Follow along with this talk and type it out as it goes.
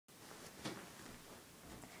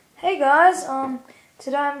Hey guys,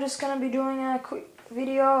 today I'm just going to be doing a quick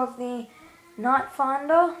video of the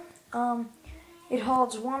nightfinder. It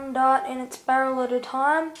holds one dart in its barrel at a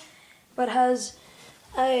time, but has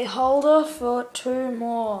a holder for two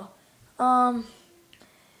more.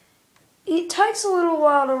 It takes a little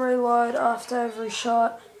while to reload after every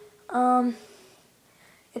shot.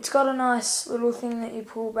 It's got a nice little thing that you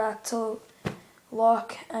pull back to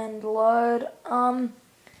lock and load.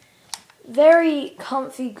 Very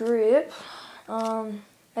comfy grip.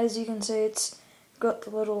 As you can see, it's got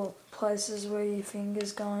the little places where your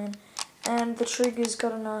finger's going, and the trigger's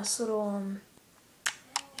got a nice little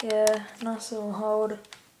nice little hold.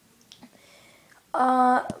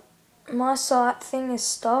 My sight thing is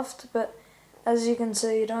stuffed, but as you can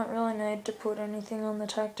see, you don't really need to put anything on the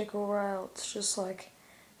tactical rail. It's just like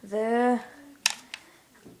there,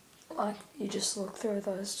 like you just look through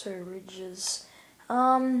those two ridges.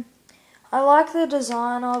 I like the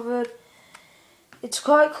design of it. It's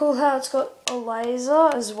quite cool how it's got a laser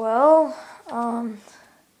as well.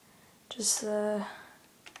 Just there.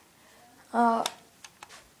 You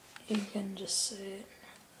can just see it.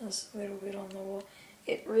 There's a little bit on the wall.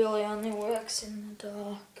 It really only works in the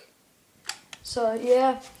dark. So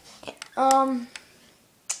yeah. I'll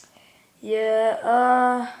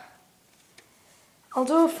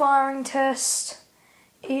do a firing test.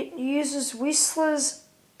 It uses Whistler's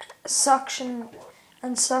suction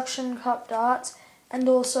cup darts and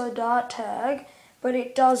also dart tag, but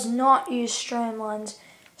it does not use streamlines.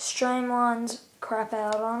 Streamlines crap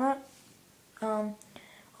out on it.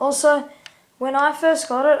 Also, when I first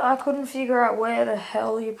got it, I couldn't figure out where the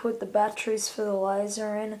hell you put the batteries for the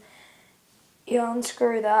laser in. You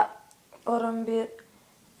unscrew that bottom bit,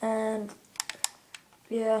 and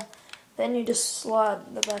yeah, then you just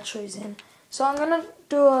slide the batteries in. So I'm gonna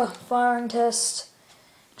do a firing test.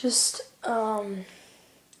 Just, I'll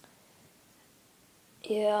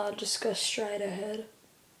just go straight ahead.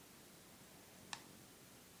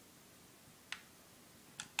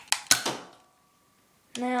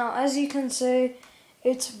 Now, as you can see,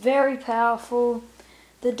 it's very powerful.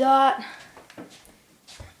 The dart,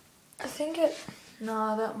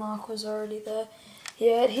 no, that mark was already there.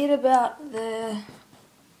 Yeah, it hit about there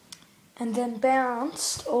and then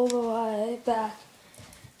bounced all the way back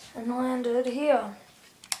and landed here.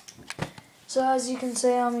 So as you can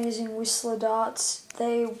see, I'm using Whistler darts.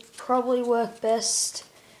 They probably work best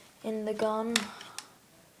in the gun.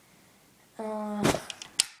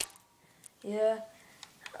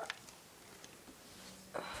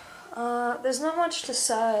 There's not much to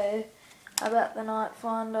say about the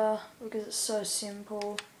nightfinder because it's so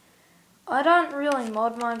simple. I don't really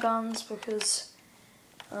mod my guns because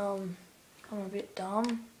I'm a bit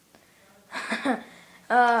dumb.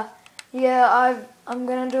 I'm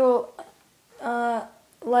gonna do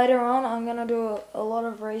later on. I'm gonna do a lot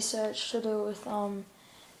of research to do with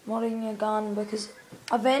modding your gun, because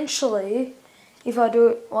eventually, if I do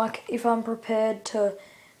it, like if I'm prepared to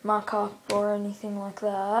muck up or anything like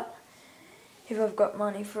that, if I've got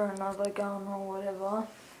money for another gun or whatever,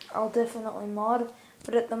 I'll definitely mod.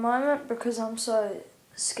 But at the moment, because I'm so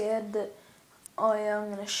scared that, oh yeah, I'm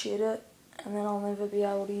gonna shit it and then I'll never be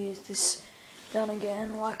able to use this gun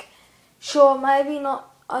again. Like, sure, maybe not.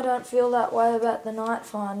 I don't feel that way about the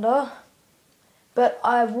nightfinder, but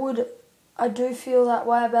I do feel that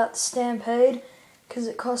way about the Stampede, because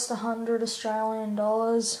it cost 100 Australian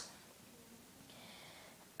dollars.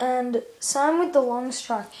 And same with the long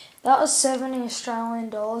strike. That was 70 Australian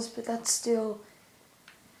dollars, but that's still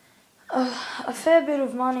a fair bit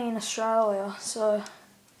of money in Australia. So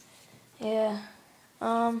yeah.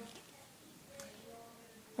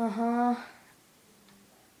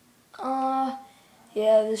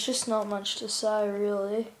 Yeah, there's just not much to say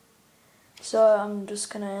really. So I'm just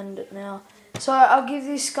gonna end it now. So I'll give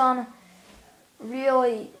this gun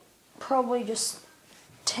really probably just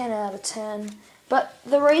 10 out of 10. But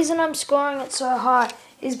the reason I'm scoring it so high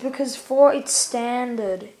is because for its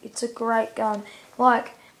standard, it's a great gun.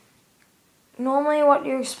 Like, normally what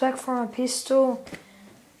you expect from a pistol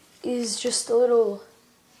is just a little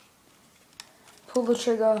pull the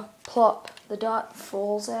trigger, plop, the dart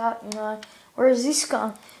falls out, you know. Whereas this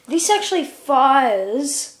gun, this actually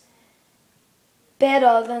fires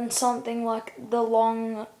better than something like the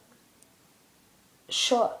long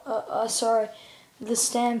shot, the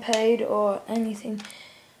Stampede or anything.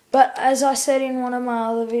 But as I said in one of my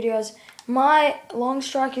other videos, my long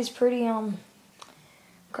strike is pretty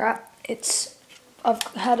crap. I've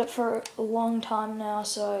had it for a long time now,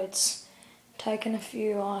 so it's taken a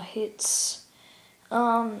few hits.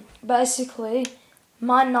 Basically,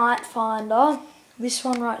 my nightfinder, this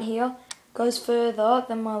one right here, goes further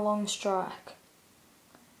than my long strike.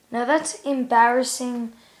 Now that's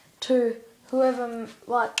embarrassing to whoever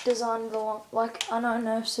designed the long, I know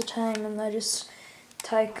Nerf's a team and they just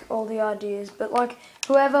take all the ideas, but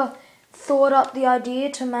whoever thought up the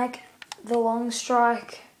idea to make the long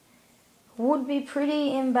strike would be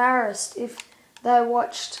pretty embarrassed if they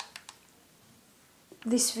watched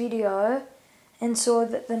this video and saw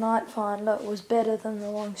that the nightfinder was better than the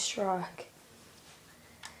long strike.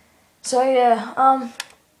 So yeah,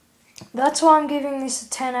 that's why I'm giving this a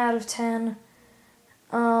 10 out of 10.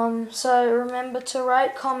 So remember to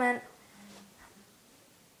rate, comment,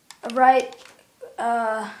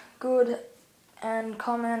 good, and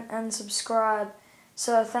comment and subscribe.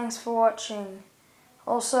 So thanks for watching.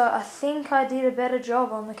 Also, I think I did a better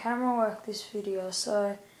job on the camera work this video,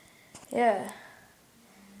 so yeah.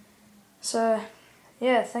 So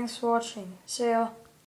yeah, thanks for watching. See ya.